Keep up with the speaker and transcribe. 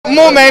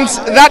moment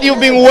that you've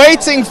been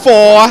waiting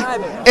for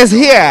is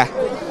here.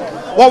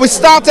 Well, we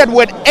started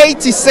with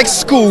 86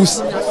 schools.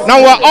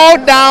 Now we're all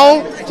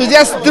down to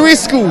just 3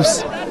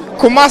 schools.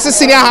 Kumasi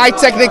Senior High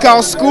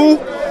Technical School,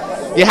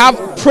 you have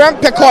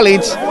Prempeh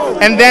College,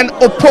 and then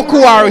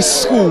Opoku Ware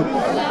School.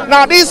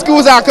 Now these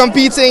schools are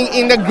competing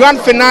in the grand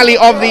finale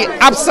of the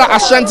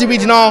Ashanti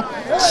Regional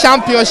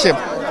Championship.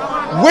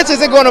 Which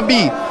is it going to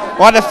be?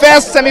 Well, the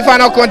first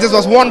semi-final contest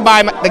was won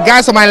by the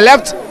guys on my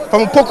left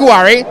from Opoku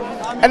Ware,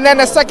 and then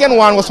the second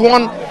one was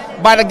won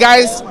by the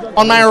guys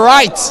on my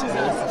right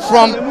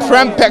from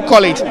Prempeh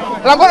College.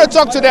 And I'm going to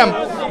talk to them.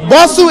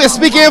 Bosu is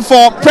speaking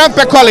for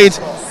Prempeh College.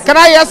 Can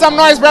I hear some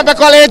noise, Prempeh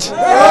College?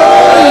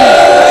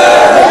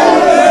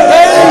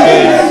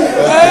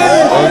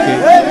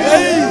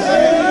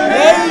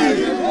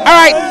 All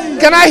right,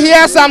 can I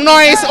hear some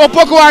noise,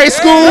 Opoku Ware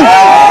School?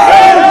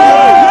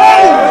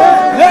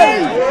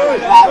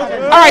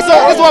 All right, so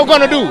this is what we're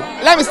going to do.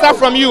 Let me start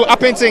from you,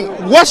 Apinting.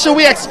 What should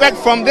we expect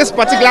from this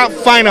particular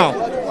final?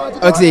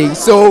 Okay,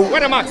 so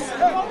Where am I?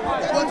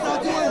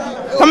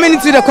 coming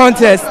into the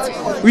contest,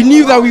 we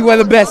knew that we were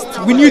the best.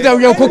 We knew that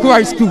we were Opoku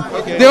Ware School,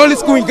 the only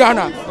school in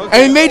Ghana.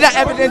 And we made that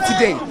evident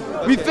today.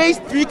 We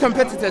faced 3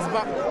 competitors,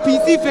 but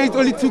PC faced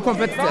only 2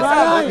 competitors.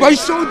 But we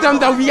showed them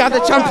that we are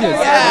the champions.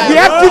 We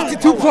had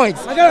 52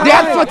 points. They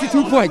had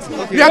 42 points.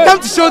 We are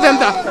come to show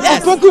them that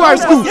Opoku Ware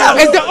School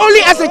is the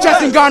only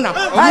SHS in Ghana.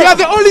 We are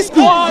the only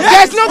school.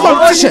 There is no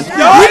competition.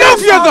 We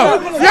don't fear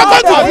them. We are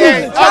going to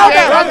win.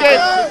 Okay.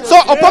 So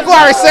Opoku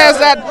Ware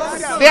says that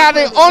they are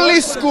the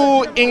only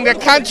school in the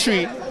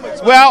country.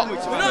 Well,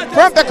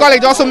 Prempeh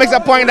College also makes a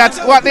point that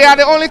they are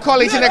the only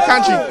college in the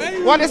country.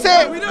 Well, they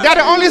say they are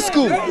the only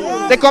school.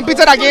 They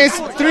competed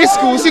against 3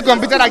 schools, you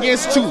competed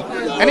against 2.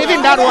 And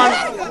even that one,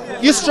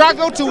 you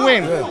struggled to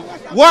win.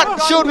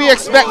 What should we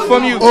expect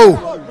from you?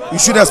 Oh, you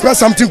should expect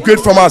something great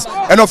from us.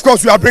 And of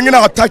course, we are bringing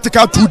our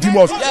tactical 2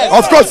 demons.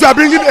 Of course, we are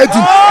bringing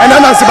Eddie and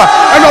Anasiba.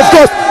 And of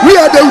course, we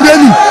are the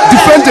reigning,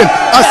 defending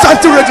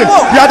Ashanti Region.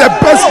 We are the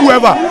best school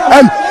ever.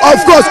 And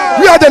of course,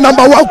 we are the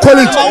 #1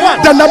 college.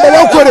 The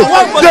 #1 college.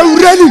 The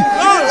reigning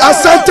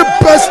Ashanti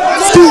best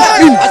school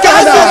in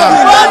Ghana.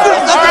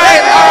 All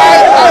right.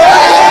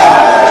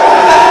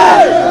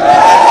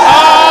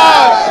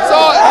 So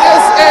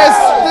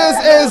this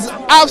is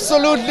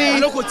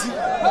absolutely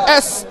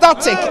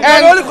ecstatic,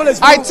 and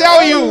I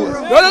tell you,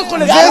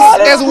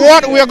 this is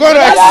what we are going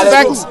to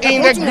expect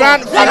in the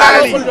grand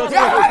finale.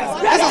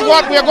 This is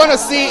what we are going to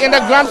see in the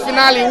grand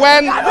finale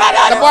when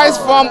the boys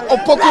from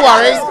Opoku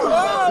Ware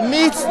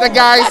meet the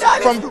guys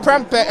from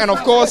Prempeh and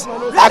of course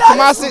at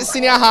Kumasi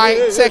Senior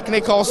High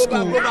Technical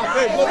School.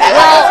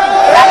 Well,